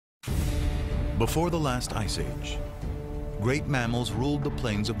Before the last ice age, great mammals ruled the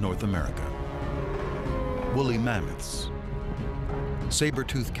plains of North America. Woolly mammoths,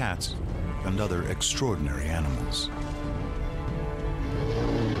 saber-toothed cats, and other extraordinary animals.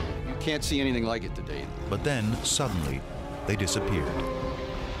 You can't see anything like it today. But then, suddenly, they disappeared.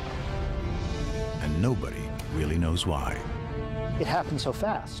 And nobody really knows why. It happened so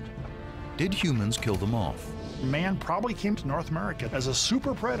fast. Did humans kill them off? Man probably came to North America as a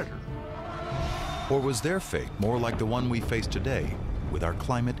super predator. Or was their fate more like the one we face today, with our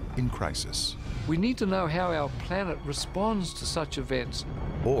climate in crisis? We need to know how our planet responds to such events.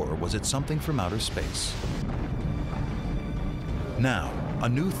 Or was it something from outer space? Now, a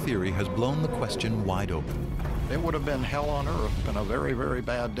new theory has blown the question wide open. It would have been hell on Earth and a very, very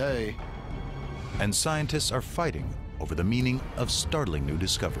bad day. And scientists are fighting over the meaning of startling new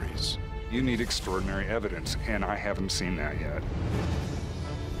discoveries. You need extraordinary evidence, and I haven't seen that yet.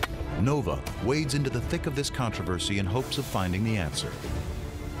 NOVA wades into the thick of this controversy in hopes of finding the answer.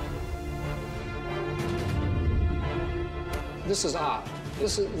 This is art.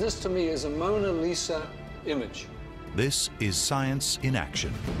 This to me is a Mona Lisa image. This is science in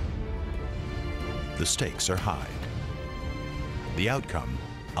action. The stakes are high. The outcome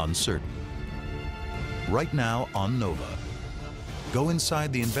uncertain. Right now on NOVA, go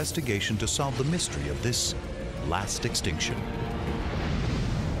inside the investigation to solve the mystery of this last extinction.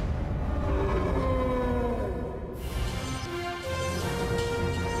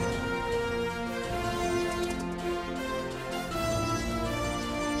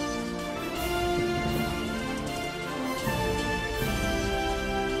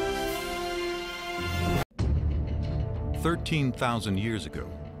 "13,000 years ago,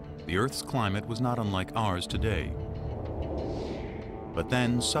 the Earth's climate was not unlike ours today. But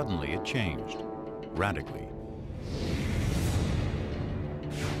then suddenly it changed, radically.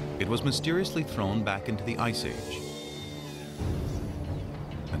 It was mysteriously thrown back into the Ice Age.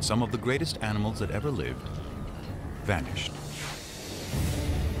 And some of the greatest animals that ever lived vanished.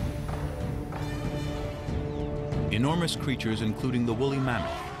 Enormous creatures including the woolly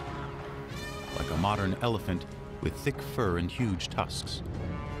mammoth, like a modern elephant with thick fur and huge tusks.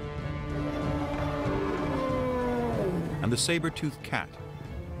 And the saber-toothed cat,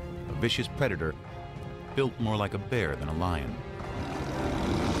 a vicious predator built more like a bear than a lion.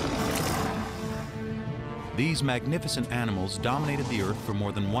 These magnificent animals dominated the Earth for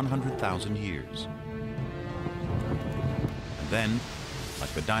more than 100,000 years. And then, like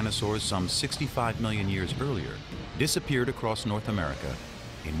the dinosaurs some 65 million years earlier, disappeared across North America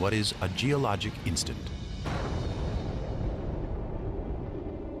in what is a geologic instant.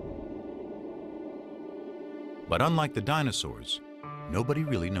 But unlike the dinosaurs, nobody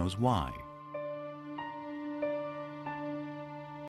really knows why.